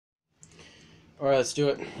Alright, let's do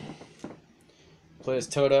it. Play as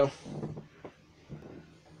Todo.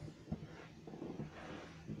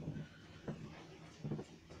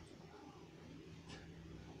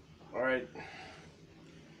 Alright.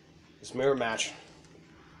 This mirror match.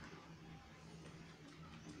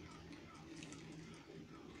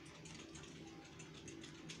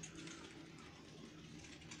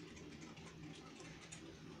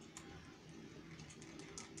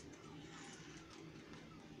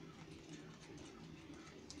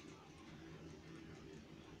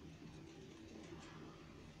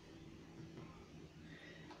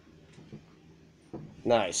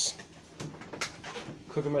 Nice.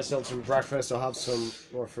 Cooking myself some breakfast. I'll have some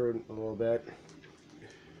more food in a little bit.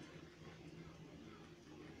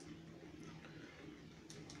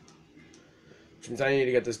 Which means I need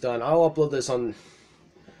to get this done. I'll upload this on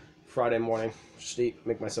Friday morning. Just to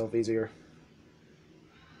make myself easier.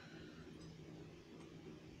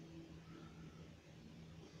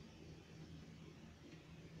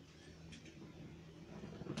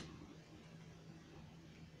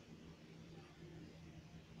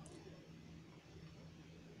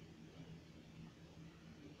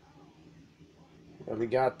 Well, we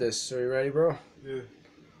got this. Are you ready, bro? Yeah.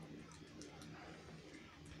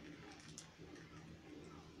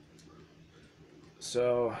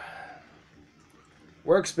 So,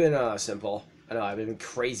 work's been simple. I know I've been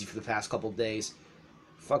crazy for the past couple days.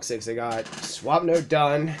 Fuck's sakes, I got swap note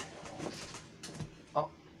done. Oh,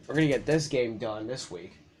 we're gonna get this game done this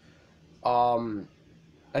week. I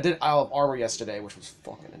did Isle of Armor yesterday, which was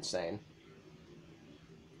fucking insane.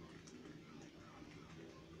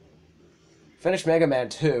 Finished Mega Man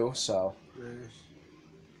 2, so. Nice.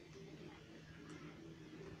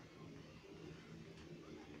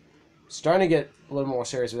 Starting to get a little more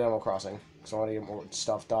serious with Animal Crossing. Because I want to get more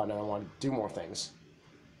stuff done and I want to do more things.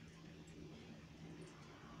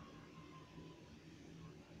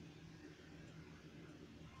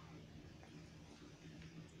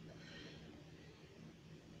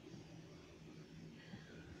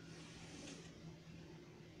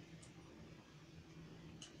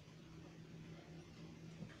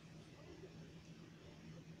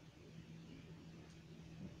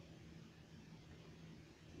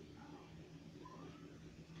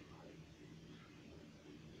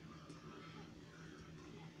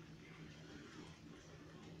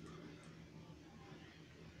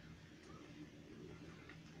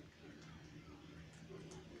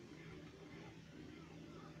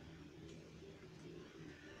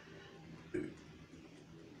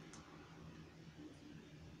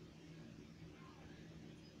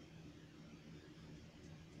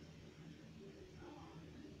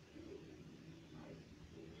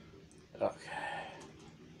 Okay.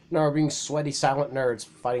 Now we're being sweaty, silent nerds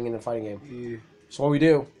fighting in a fighting game. Yeah. That's what we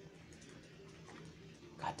do.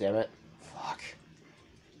 God damn it. Fuck.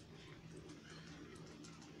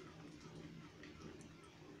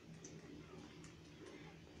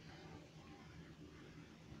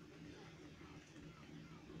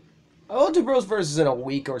 I'll do Bros versus in a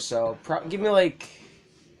week or so. Give me like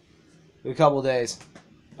a couple days.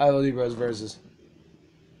 I will do Bros versus.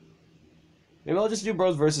 Maybe I'll just do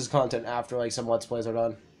Bros versus content after like some Let's Plays are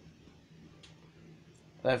done.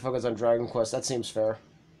 Then I focus on Dragon Quest. That seems fair.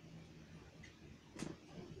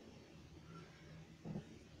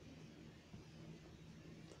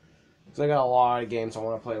 Because I got a lot of games I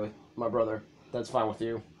want to play with my brother. That's fine with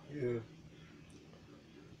you. Yeah.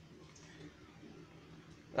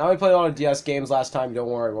 I only played a lot of DS games last time. Don't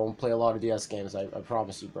worry, we won't play a lot of DS games. I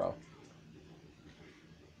promise you, bro.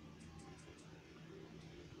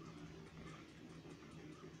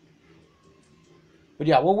 But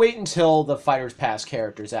yeah, we'll wait until the Fighters Pass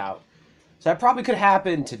character's out. So that probably could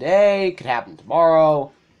happen today, could happen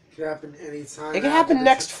tomorrow. Could happen anytime. It could happen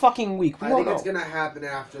next fucking week. We I don't think know. it's gonna happen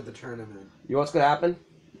after the tournament. You know what's gonna happen?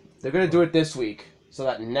 They're gonna do it this week, so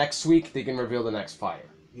that next week they can reveal the next fighter.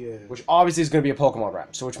 Yeah. Which obviously is gonna be a Pokemon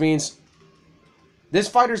rep. So which means this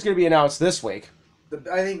fighter's gonna be announced this week.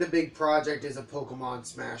 I think the big project is a Pokemon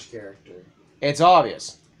Smash character. It's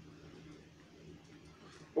obvious.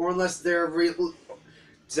 Or unless they're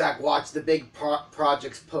Zach, watch the big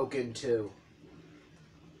project's Pokken too.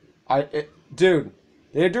 Dude,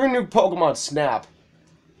 they're doing new Pokemon Snap.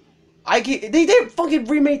 They didn't fucking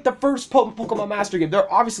remake the first Pokemon Master game. They're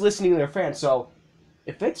obviously listening to their fans, so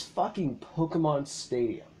if it's fucking Pokemon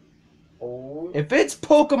Stadium, if it's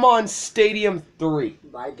Pokemon Stadium 3,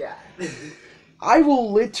 My God. I will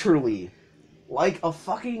literally, like a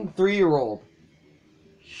fucking 3-year-old,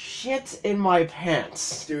 shit in my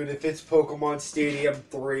pants. Dude, if it's Pokemon Stadium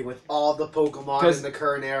 3 with all the Pokemon in the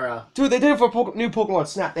current era. Dude, they did it for new Pokemon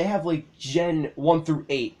Snap. They have like Gen 1 through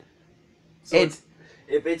 8. So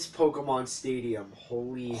if it's Pokemon Stadium,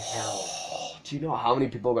 holy hell. Do you know how many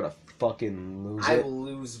people are gonna fucking lose I it? will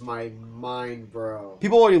lose my mind, bro.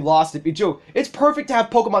 People already lost it. Joe, it's perfect to have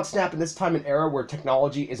Pokemon Snap in this time and era where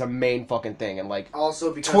technology is a main fucking thing, and like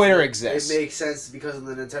Also because Twitter exists. It makes sense because of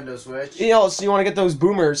the Nintendo Switch. You know, so you want to get those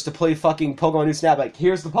boomers to play fucking Pokemon New Snap. Like,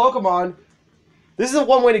 here's the Pokemon. This is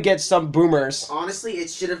one way to get some boomers. Honestly, it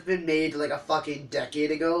should have been made like a fucking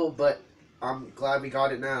decade ago, but I'm glad we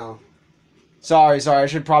got it now. Sorry, I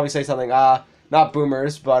should probably say something. Not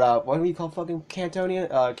boomers, but what do we call fucking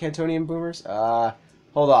Cantonian boomers?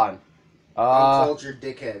 Hold on. Uncultured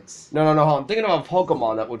dickheads. No, hold on. I'm thinking of a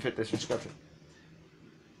Pokemon that would fit this description.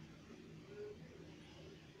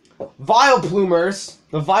 Vileplumbers.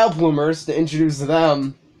 The Vileplumbers, to introduce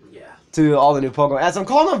them to all the new Pokemon. As I'm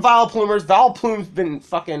calling them Vileplumbers, Vileplume's been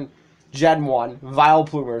fucking Gen 1.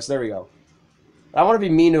 Vileplumbers, there we go. I want to be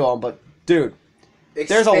mean to them, but dude,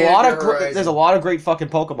 there's a lot of great fucking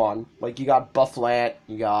Pokemon. Like, you got Bufflet,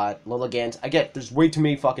 you got Lilligant. I get there's way too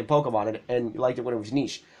many fucking Pokemon, and you liked it when it was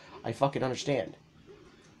niche. I fucking understand.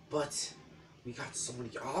 But we got so many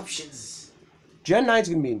options. Gen 9's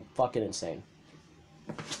gonna be fucking insane.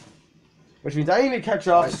 Which means I need to catch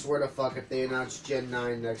up. I swear to fuck, if they announce Gen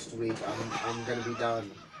 9 next week, I'm gonna be done.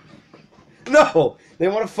 No! They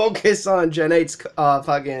want to focus on Gen 8's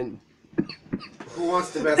fucking... Who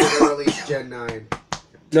wants to bet they're gonna release Gen 9?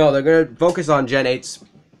 No, they're gonna focus on Gen 8's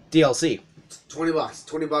DLC. $20.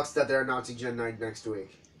 $20 that they're announcing Gen 9 next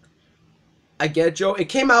week. I get it, Joe. It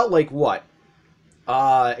came out like what?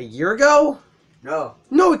 A year ago? No.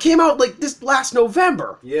 No, it came out like this last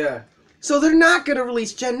November. Yeah. So they're not gonna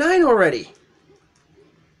release Gen 9 already.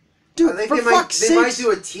 Dude, I think for fuck's sake. they might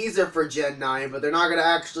do a teaser for Gen 9, but they're not gonna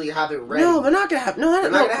actually have it ready. No, they're not gonna have. No,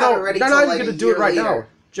 they're not gonna have it ready. They're till not like gonna do it right now,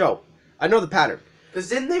 Joe. I know the pattern. Because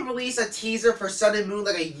didn't they release a teaser for Sun and Moon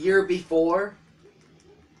like a year before?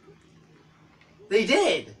 They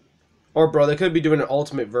did. Or, bro, they could be doing an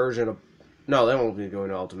ultimate version of... No, they won't be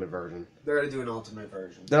doing an ultimate version. They're gonna do an ultimate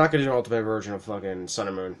version. They're not gonna do an ultimate version of fucking Sun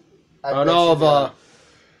and Moon. And all of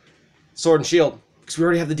Sword and Shield. Because we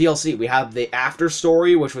already have the DLC. We have the After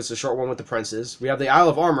Story, which was the short one with the princes. We have the Isle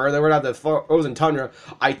of Armor. Then we're gonna have the Frozen Tundra.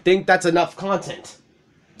 I think that's enough content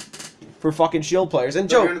for fucking Shield players. And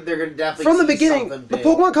Joe, they're gonna definitely from the beginning, the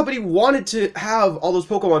Pokemon Company wanted to have all those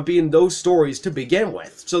Pokemon be in those stories to begin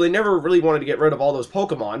with. So they never really wanted to get rid of all those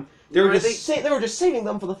Pokemon. They were just saving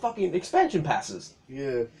them for the fucking expansion passes.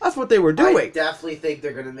 Yeah. That's what they were doing. I definitely think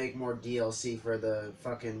they're gonna make more DLC for the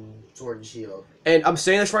fucking Sword and Shield. And I'm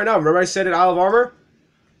saying this right now. Remember I said at Isle of Armor?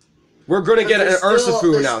 We're gonna get an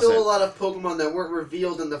Urshifu announcement. There's still a lot of Pokemon that weren't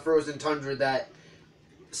revealed in the Frozen Tundra that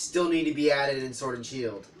still need to be added in Sword and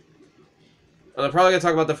Shield. And they're probably gonna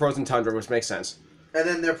talk about the Frozen Tundra, which makes sense. And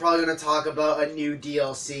then they're probably gonna talk about a new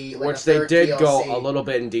DLC, like which they did go a little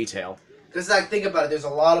bit in detail. Because, like, think about it, there's a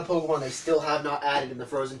lot of Pokemon they still have not added in the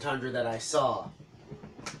Frozen Tundra that I saw.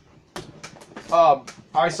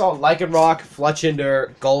 I saw Lycanroc,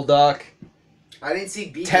 Fletchinder, Golduck. I didn't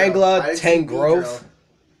see Beedrill. Tangela, Tangrowth.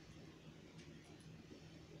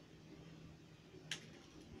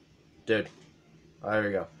 Dude. There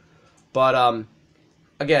we go. But,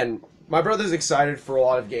 again, my brother's excited for a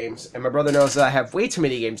lot of games, and my brother knows that I have way too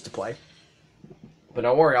many games to play. But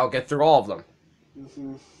don't worry, I'll get through all of them.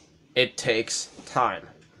 Mm-hmm. It takes time.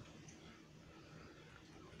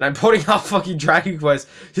 And I'm putting out fucking Dragon Quest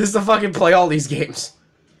just to fucking play all these games.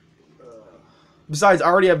 Besides, I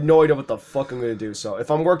already have no idea what the fuck I'm gonna do. So if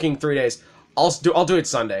I'm working 3 days, I'll do it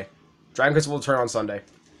Sunday. Dragon Quest will return on Sunday.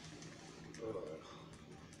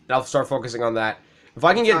 And I'll start focusing on that. If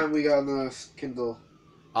I can get... What time we got on the Kindle?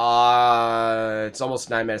 It's almost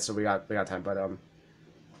 9 minutes, so we got time. But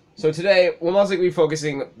so today we'll mostly be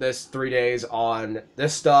focusing this 3 days on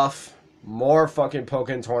this stuff, more fucking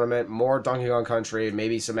Pokken Tournament, more Donkey Kong Country, and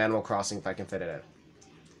maybe some Animal Crossing if I can fit it in.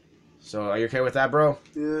 So are you okay with that, bro?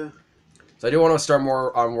 Yeah. So I do want to start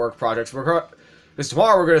more on work projects. Because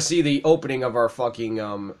tomorrow we're gonna see the opening of our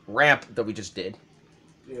fucking ramp that we just did.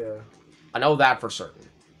 Yeah. I know that for certain,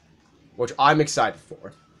 which I'm excited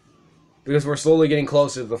for. Because we're slowly getting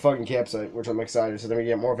closer to the fucking campsite, which I'm excited. So then we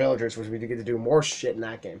get more villagers, which we get to do more shit in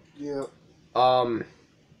that game. Yeah. I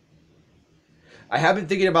have been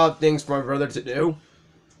thinking about things for my brother to do.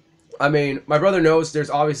 I mean, my brother knows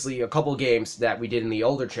there's obviously a couple games that we did in the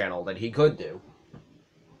older channel that he could do.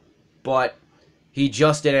 But he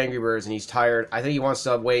just did Angry Birds and he's tired. I think he wants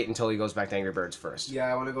to wait until he goes back to Angry Birds first. Yeah,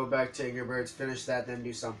 I want to go back to Angry Birds, finish that, then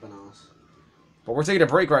do something else. But we're taking a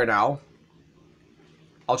break right now.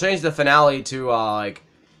 I'll change the finale to, like...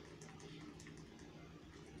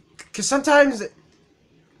 Because sometimes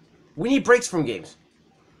we need breaks from games.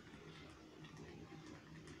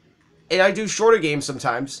 And I do shorter games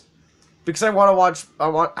sometimes because I want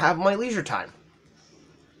to have my leisure time.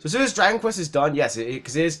 So as soon as Dragon Quest is done, yes,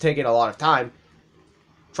 because it is taking a lot of time.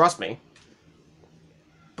 Trust me.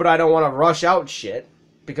 But I don't want to rush out shit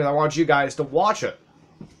because I want you guys to watch it.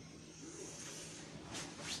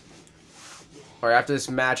 Alright, after this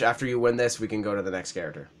match, after you win this, we can go to the next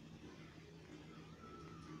character.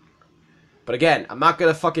 But again, I'm not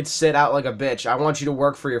gonna fucking sit out like a bitch. I want you to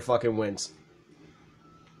work for your fucking wins.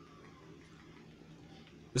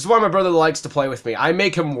 This is why my brother likes to play with me. I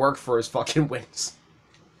make him work for his fucking wins.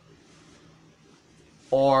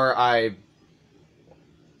 Or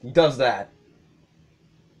he does that.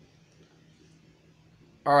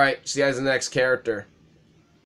 Alright, see you guys in the next character.